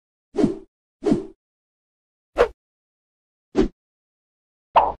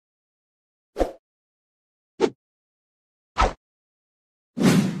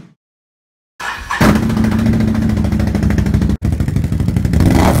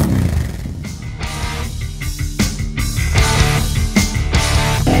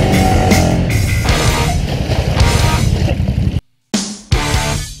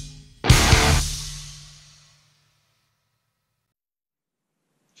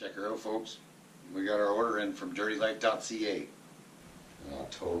Check her out, folks. We got our order in from Dirtylife.ca. Oh,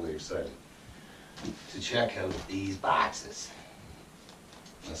 totally excited to check out these boxes.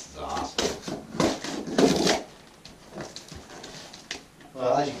 This is awesome.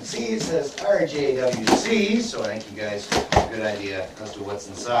 Well, as you can see, it says RJWC, so I think you guys have a good idea as to what's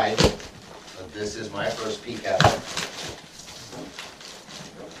inside. But this is my first peek at it.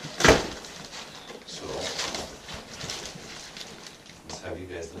 So, let's have you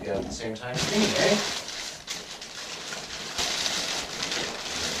guys look at it at the same time as me, eh?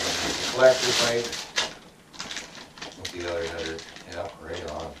 The collector pipe with the other header. Yeah,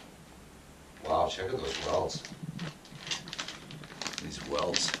 right on. Wow, check out those welds. These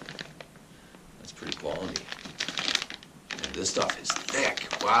welds, that's pretty quality. And this stuff is thick.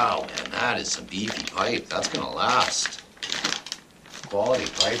 Wow, man, that is some beefy pipe. That's gonna last. Quality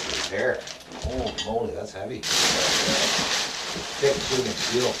pipe right there. Holy moly, that's heavy. Thick tubing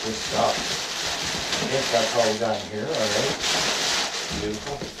steel, good stuff. I think that's all we got in here, alright.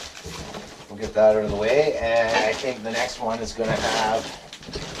 Beautiful. We'll get that out of the way, and I think the next one is gonna have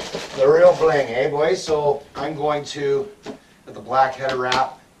the real bling, eh boys? So I'm going to the black header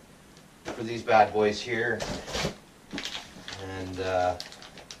wrap for these bad boys here, and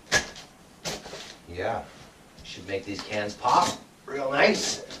yeah, should make these cans pop real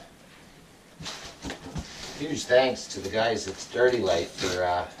nice. Huge thanks to the guys at Dirty Life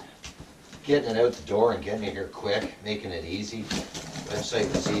for getting it out the door and getting it here quick, making it easy. Website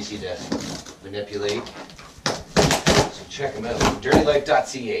was easy to manipulate, so check them out,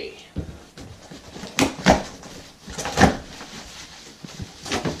 Dirtylife.ca.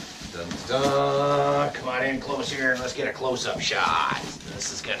 Come on in close here and let's get a close-up shot.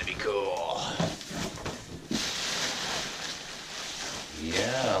 This is gonna be cool.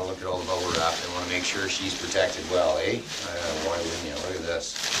 Yeah, look at all the bubble wrap. I want to make sure she's protected well, eh? Why wouldn't you? Look at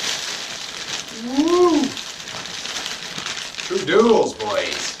this. Woo! True duels,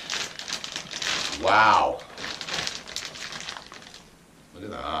 boys. Wow. Look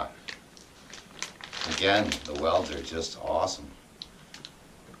at that. Again, the welds are just awesome.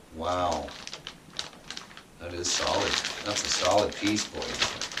 Wow, that is solid. That's a solid piece, boys.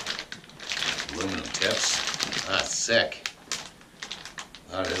 Aluminum tips. That's sick.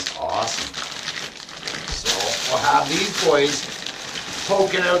 That is awesome. So we'll have these boys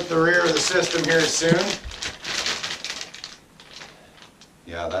poking out the rear of the system here soon.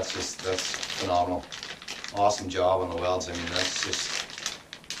 Yeah, that's phenomenal. Awesome job on the welds. I mean, that's just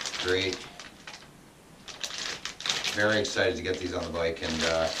great. Very excited to get these on the bike and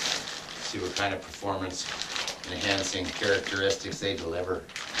see what kind of performance enhancing characteristics they deliver.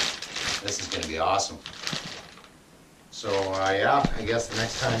 This is going to be awesome. So yeah, I guess the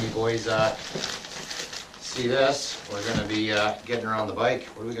next time you boys see this, we're going to be getting her on the bike.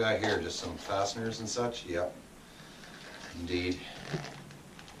 What do we got here? Just some fasteners and such? Yep, indeed.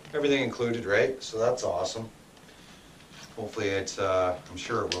 Everything included, right? So that's awesome. Hopefully it's, I'm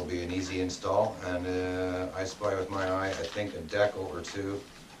sure it will be an easy install, and I spy with my eye, I think a decal or two.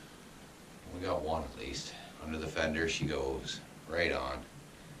 We got one at least. Under the fender she goes, right on.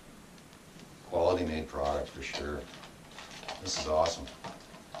 Quality made product for sure. This is awesome.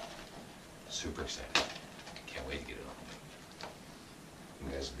 Super excited. Can't wait to get it on.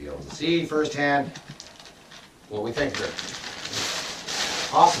 You guys will be able to see firsthand what we think of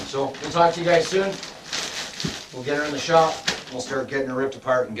her. Awesome, so we'll talk to you guys soon. We'll get her in the shop, we'll start getting her ripped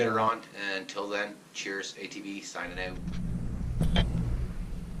apart and get her on. And until then, cheers, ATV, signing out.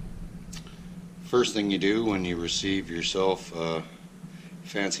 First thing you do when you receive yourself a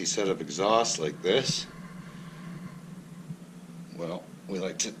fancy set of exhausts like this, well, we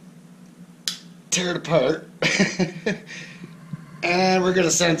like to tear it apart. And we're going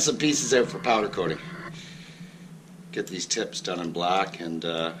to send some pieces out for powder coating. Get these tips done in black, and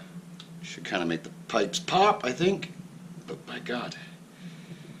should kind of make the pipes pop, I think. But my God,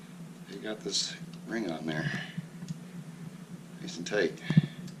 they got this ring on there, nice and tight.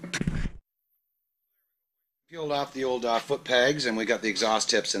 Peeled off the old foot pegs, and we got the exhaust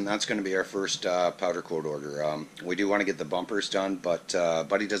tips, and that's going to be our first powder coat order. We do want to get the bumpers done, but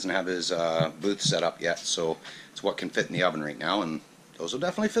Buddy doesn't have his booth set up yet, so it's what can fit in the oven right now, and those will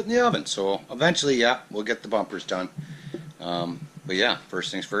definitely fit in the oven. So eventually, yeah, we'll get the bumpers done. But yeah,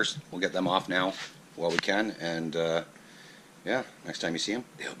 first things first, we'll get them off now while we can, and yeah, next time you see them,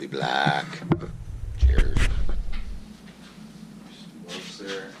 they'll be black. Cheers. Gloves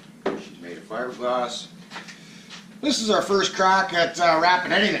there. She's made of fiberglass. This is our first crack at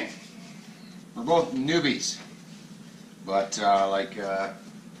wrapping anything. We're both newbies, but like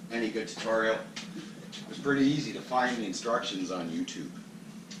any good tutorial, it was pretty easy to find the instructions on YouTube.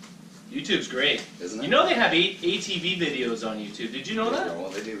 YouTube's great. Isn't it? You know they have ATV videos on YouTube. Did you know that? Well,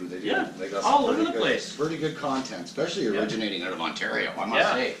 they do. Yeah. They got all some over the good, place. pretty good content, especially originating out of Ontario, I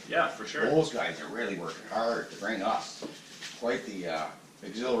must say. Yeah, for sure. Those guys are really working hard to bring us quite the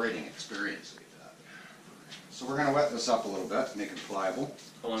exhilarating experience like that. So we're going to wet this up a little bit, make it pliable.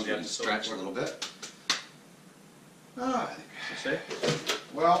 How long do you have to soak stretch for? a little bit? I think. You say?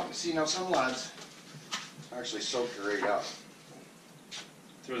 Well, you see, now some lads actually soak it right up.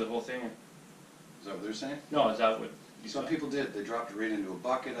 Through the whole thing? Is that what they're saying? No, is that what you Some said? people did. They dropped it right into a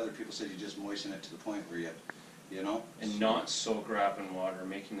bucket. Other people said you just moisten it to the point where you know. And not soak wrap in water,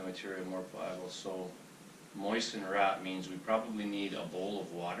 making the material more pliable. So moisten wrap means we probably need a bowl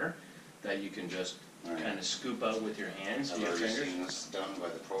of water that you can just kind of scoop out with your hands, I've your already fingers. seen this done by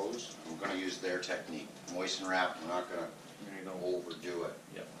the pros. I'm going to use their technique. Moisten wrap. I'm not going There you to go. overdo it.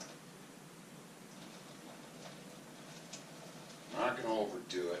 Yep. I'm not going to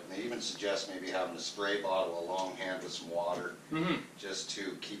overdo it. And they even suggest maybe having a spray bottle, a long hand with some water, just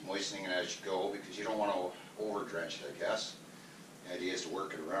to keep moistening it as you go, because you don't want to over drench it, I guess. The idea is to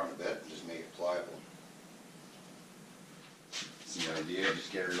work it around a bit and just make it pliable. That's the idea.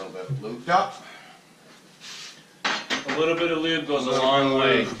 Just get it a little bit lubed up. A little bit of lube goes a long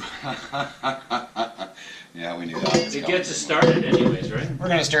way. Yeah, we knew that. It gets us started anyways, right? We're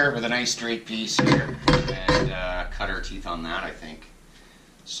going to start with a nice straight piece here and cut our teeth on that, I think.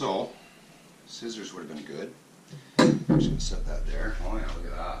 So, scissors would have been good. I'm just going to set that there. Oh yeah, look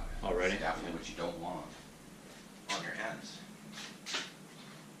at that. Already? That's definitely what you don't want on your hands.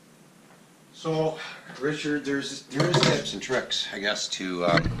 So, Richard, there is tips and tricks, I guess, to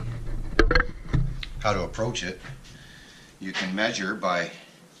how to approach it. You can measure by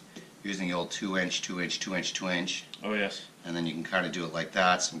using the old 2-inch, 2-inch, 2-inch, 2-inch. Oh yes. And then you can kind of do it like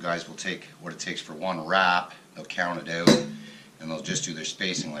that. Some guys will take what it takes for one wrap, they'll count it out, and they'll just do their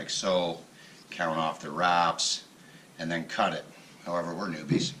spacing like so, count off their wraps, and then cut it. However, we're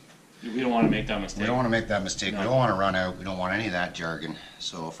newbies. We don't want to make that mistake. We don't want to make that mistake. No. We don't want to run out. We don't want any of that jargon.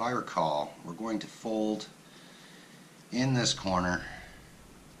 So if I recall, we're going to fold in this corner.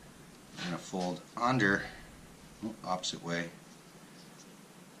 We're going to fold under, opposite way.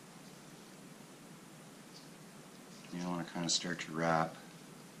 You want to kind of start to wrap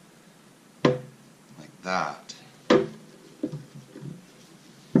like that.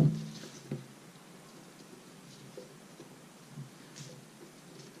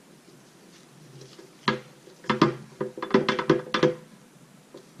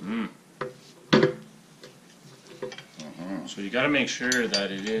 So you got to make sure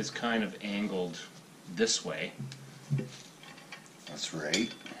that it is kind of angled this way, That's right.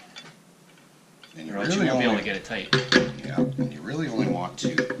 And or else you won't be able to get it tight. Yeah, and you really only want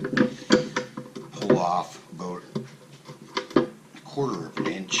to pull off about a quarter of an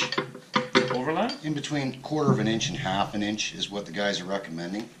inch. Overlap? In between quarter of an inch and half an inch is what the guys are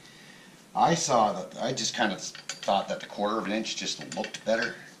recommending. I just kind of thought that the quarter of an inch just looked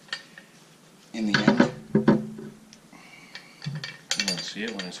better in the end. You won't see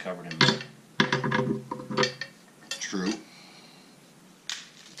it when it's covered in mud. True.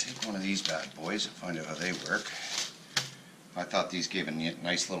 Take one of these bad boys and find out how they work. I thought these gave a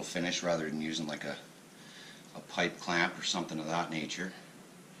nice little finish rather than using like a pipe clamp or something of that nature.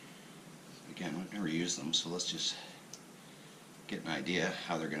 Again, we've never used them, so let's just get an idea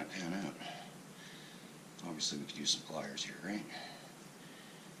how they're going to pan out. Obviously we could use some pliers here, right?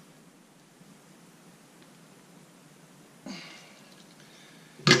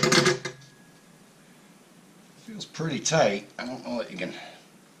 Feels pretty tight. I don't know that you can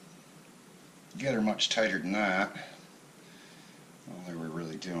get her much tighter than that. All they were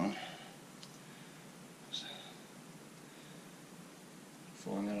really doing.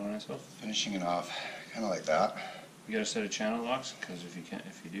 Pulling it on itself. Finishing it off, kind of like that. You got a set of channel locks, because if you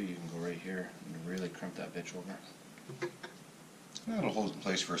do, you can go right here and really crimp that bitch over. That'll hold it in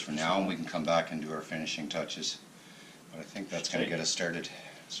place for us for now, and we can come back and do our finishing touches. But I think that's going to get us started,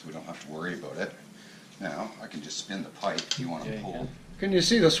 so we don't have to worry about it. Now, I can just spin the pipe if you want to pull. Can you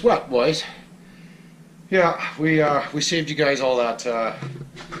see the sweat, boys? Yeah, we saved you guys all that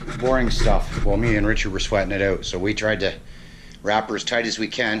boring stuff. Well, me and Richard were sweating it out, so we tried to wrap her as tight as we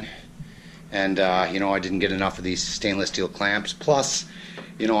can. And, you know, I didn't get enough of these stainless steel clamps. Plus,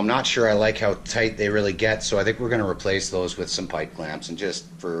 you know, I'm not sure I like how tight they really get, so I think we're going to replace those with some pipe clamps, and just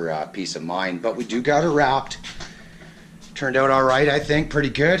for peace of mind. But we do got her wrapped. Turned out all right, I think, pretty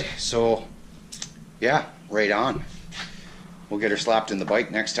good. So, yeah, right on. We'll get her slapped in the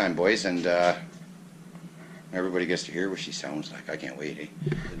bike next time, boys, and Everybody gets to hear what she sounds like. I can't wait.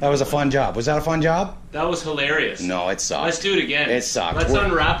 Eh? That was a fun job. Was that a fun job? That was hilarious. No, it sucked. Let's do it again. It sucked. Let's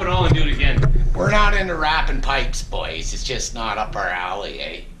unwrap it all and do it again. We're not into wrapping pipes, boys. It's just not up our alley,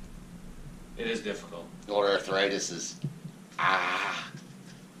 eh? It is difficult. Old arthritis is...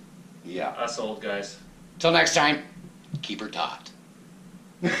 Yeah. Us old guys. Till next time, keep her taut.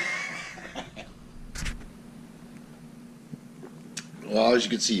 Well, as you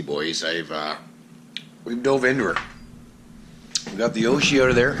can see, boys, we've dove into her. We got the Yoshi out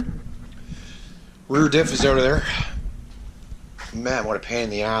of there. Rear diff is out of there. Man, what a pain in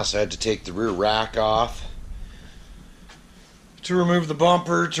the ass. I had to take the rear rack off to remove the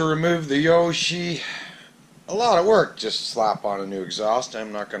bumper, to remove the Yoshi. A lot of work just to slap on a new exhaust,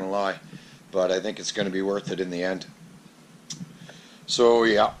 I'm not going to lie. But I think it's going to be worth it in the end. So,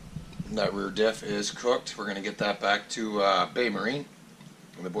 yeah, that rear diff is cooked. We're going to get that back to BayMarine.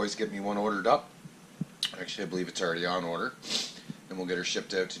 And the boys get me one ordered up. Actually, I believe it's already on order. And we'll get her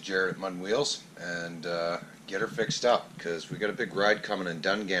shipped out to Jared at Mud and Wheels and get her fixed up, because we got a big ride coming in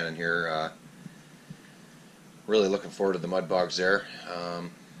Dungannon here. Really looking forward to the mud bogs there.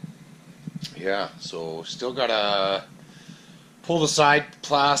 Yeah, so still gotta pull the side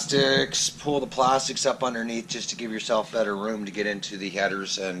plastics, pull the plastics up underneath just to give yourself better room to get into the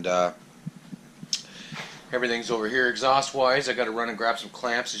headers, and everything's over here exhaust wise. I gotta run and grab some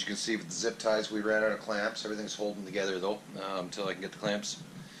clamps. As you can see with the zip ties, we ran out of clamps. Everything's holding together though until I can get the clamps.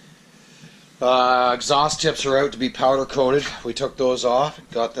 Exhaust tips are out to be powder coated. We took those off,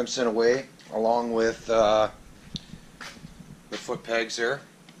 got them sent away along with the foot pegs there,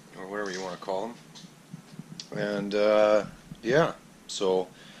 or whatever you want to call them. And yeah, so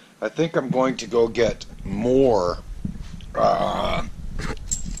I think I'm going to go get more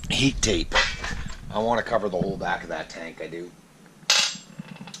heat tape. I want to cover the whole back of that tank, I do.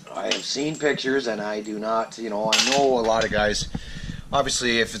 I have seen pictures and I do not, I know a lot of guys,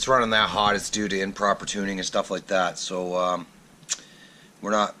 obviously if it's running that hot it's due to improper tuning and stuff like that, so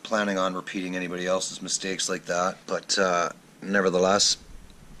we're not planning on repeating anybody else's mistakes like that, but nevertheless,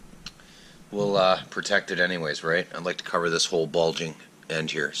 we'll protect it anyways, right? I'd like to cover this whole bulging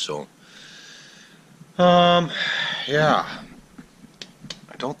end here, so yeah.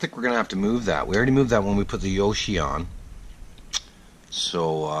 I don't think we're gonna have to move that. We already moved that when we put the Yoshi on.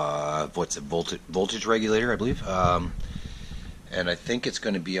 So what's it, voltage regulator, I believe, and I think it's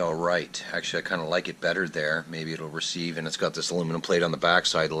going to be all right. Actually, I kind of like it better there. Maybe it'll receive, and it's got this aluminum plate on the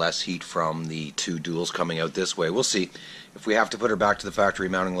backside, less heat from the two duels coming out this way. We'll see. If we have to put her back to the factory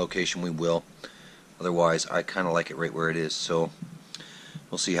mounting location, we will. Otherwise, I kind of like it right where it is. So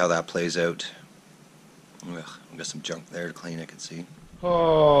we'll see how that plays out. Ugh, I've got some junk there to clean, I can see.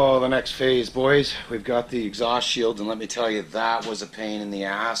 Oh, the next phase, boys. We've got the exhaust shield, and let me tell you, that was a pain in the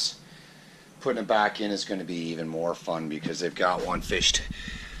ass. Putting it back in is going to be even more fun because they've got one fished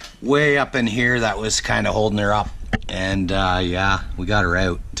way up in here that was kind of holding her up. And yeah, we got her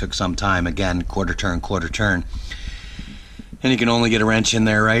out. Took some time. Again, quarter turn. And you can only get a wrench in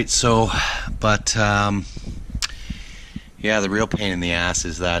there, right? So, but yeah, the real pain in the ass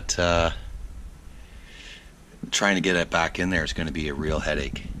is that trying to get it back in there is going to be a real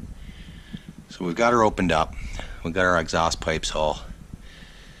headache. So we've got her opened up. We've got our exhaust pipes all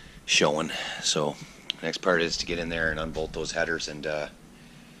showing. So the next part is to get in there and unbolt those headers and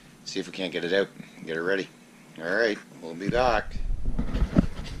see if we can't get it out and get her ready. Alright, we'll be back.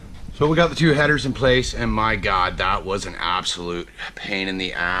 So we got the two headers in place, and my God, that was an absolute pain in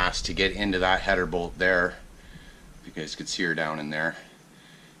the ass to get into that header bolt there. You guys could see her down in there.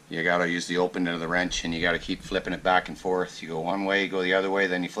 You gotta use the open end of the wrench, and you gotta keep flipping it back and forth. You go one way, you go the other way,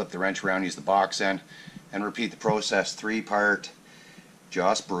 then you flip the wrench around, use the box end, and repeat the process. 3-part,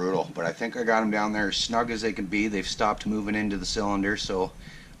 just brutal. But I think I got them down there as snug as they can be. They've stopped moving into the cylinder, so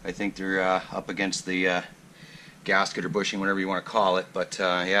I think they're up against the gasket or bushing, whatever you want to call it. But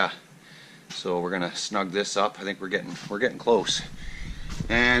yeah, so we're gonna snug this up. I think we're getting close.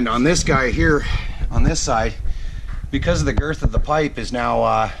 And on this guy here, on this side, because of the girth of the pipe is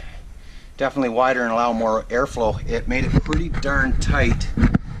now definitely wider and allow more airflow, it made it pretty darn tight. You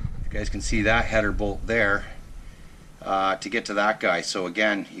guys can see that header bolt there to get to that guy. So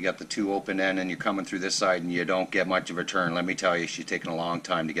again, you got the two open end and you're coming through this side and you don't get much of a turn. Let me tell you, she's taken a long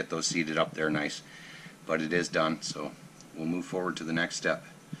time to get those seated up there nice. But it is done, so we'll move forward to the next step.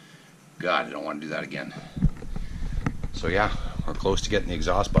 God, I don't want to do that again. So yeah, we're close to getting the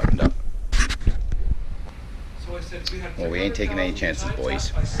exhaust buttoned up. Well, we ain't taking any chances,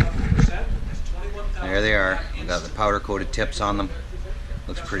 boys. There they are. We got the powder coated tips on them.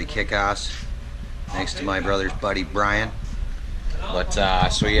 Looks pretty kick-ass. Next to my brother's buddy Brian. But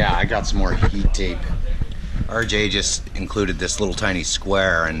so yeah, I got some more heat tape. RJ just included this little tiny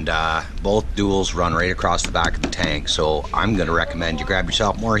square, and both duels run right across the back of the tank, so I'm going to recommend you grab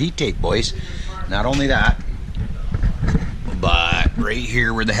yourself more heat tape, boys. Not only that, but right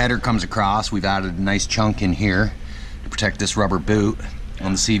here where the header comes across, we've added a nice chunk in here to protect this rubber boot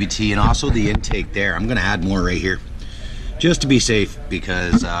on the CVT, and also the intake there. I'm going to add more right here just to be safe,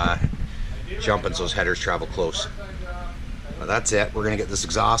 because jumping so those headers travel close. But that's it. We're going to get this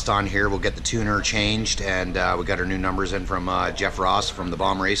exhaust on here. We'll get the tuner changed, and we got our new numbers in from Jeff Ross from the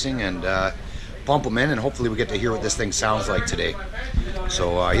Bomb Racing, and pump them in, and hopefully we get to hear what this thing sounds like today.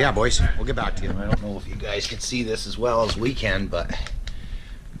 So yeah, boys, we'll get back to you. I don't know if you guys can see this as well as we can, but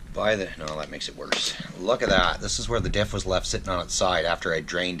no, that makes it worse. Look at that. This is where the diff was left sitting on its side after I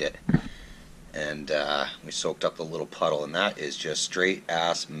drained it, and we soaked up the little puddle, and that is just straight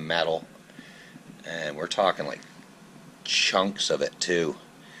ass metal, and we're talking like chunks of it too.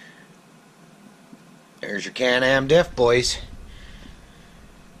 There's your Can-Am diff, boys.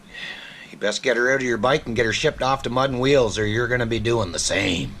 You best get her out of your bike and get her shipped off to Mud and Wheels, or you're gonna be doing the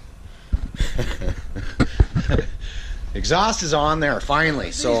same. Exhaust is on there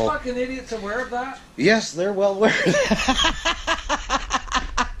finally. So these fucking idiots aware of that? Yes, they're well aware of that.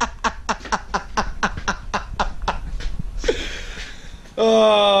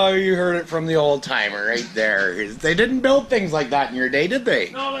 Oh, you heard it from the old timer right there. They didn't build things like that in your day, did they?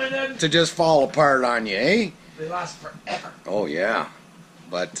 No, they didn't. To just fall apart on you, eh? They last forever. Oh, yeah.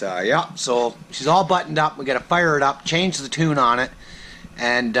 But, yeah, so she's all buttoned up. We got to fire it up, change the tune on it,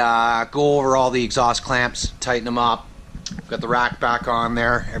 and go over all the exhaust clamps, tighten them up. Got the rack back on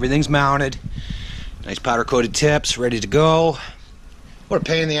there. Everything's mounted. Nice powder-coated tips, ready to go. What a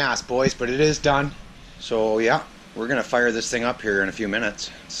pain in the ass, boys, but it is done. So, yeah. We're going to fire this thing up here in a few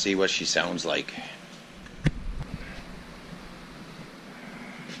minutes, see what she sounds like.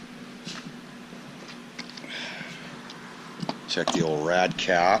 Check the old rad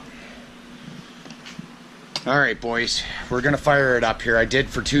cap. Alright, boys, we're going to fire it up here. I did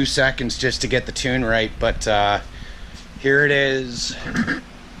for 2 seconds just to get the tune right, but here it is.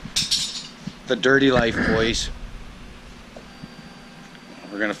 The Dirty Life, boys.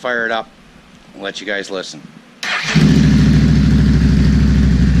 We're going to fire it up and let you guys listen.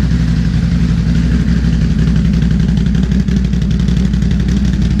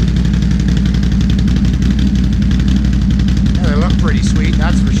 Pretty sweet,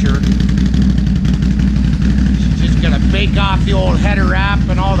 that's for sure. She's just gonna bake off the old header wrap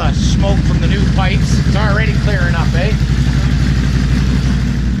and all the smoke from the new pipes. It's already clearing up, eh?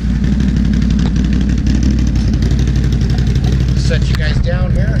 Set you guys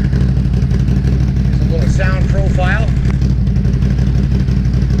down here. Here's a little sound profile.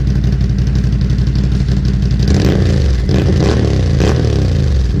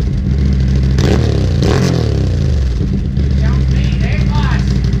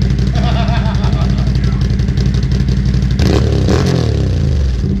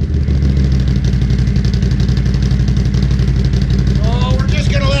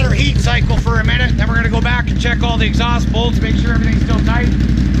 Check all the exhaust bolts, make sure everything's still tight,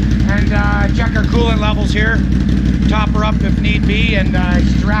 and check our coolant levels here. Top her up if need be, and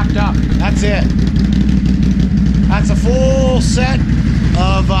she's wrapped up. That's it. That's a full set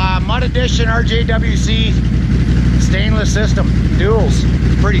of Mud Edition RJWC stainless system duels.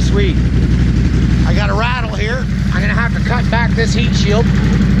 Pretty sweet. I got a rattle here. I'm gonna have to cut back this heat shield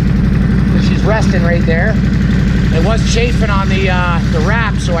because she's resting right there. It was chafing on the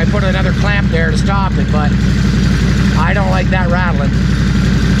wrap, so I put another clamp there to stop it, but I don't like that rattling.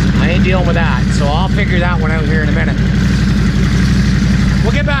 I ain't dealing with that, so I'll figure that one out here in a minute.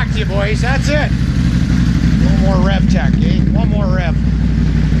 We'll get back to you, boys. That's it. One more rev check, eh? One more rev.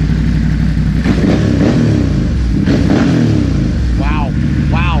 Wow.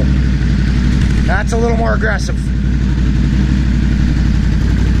 Wow. That's a little more aggressive.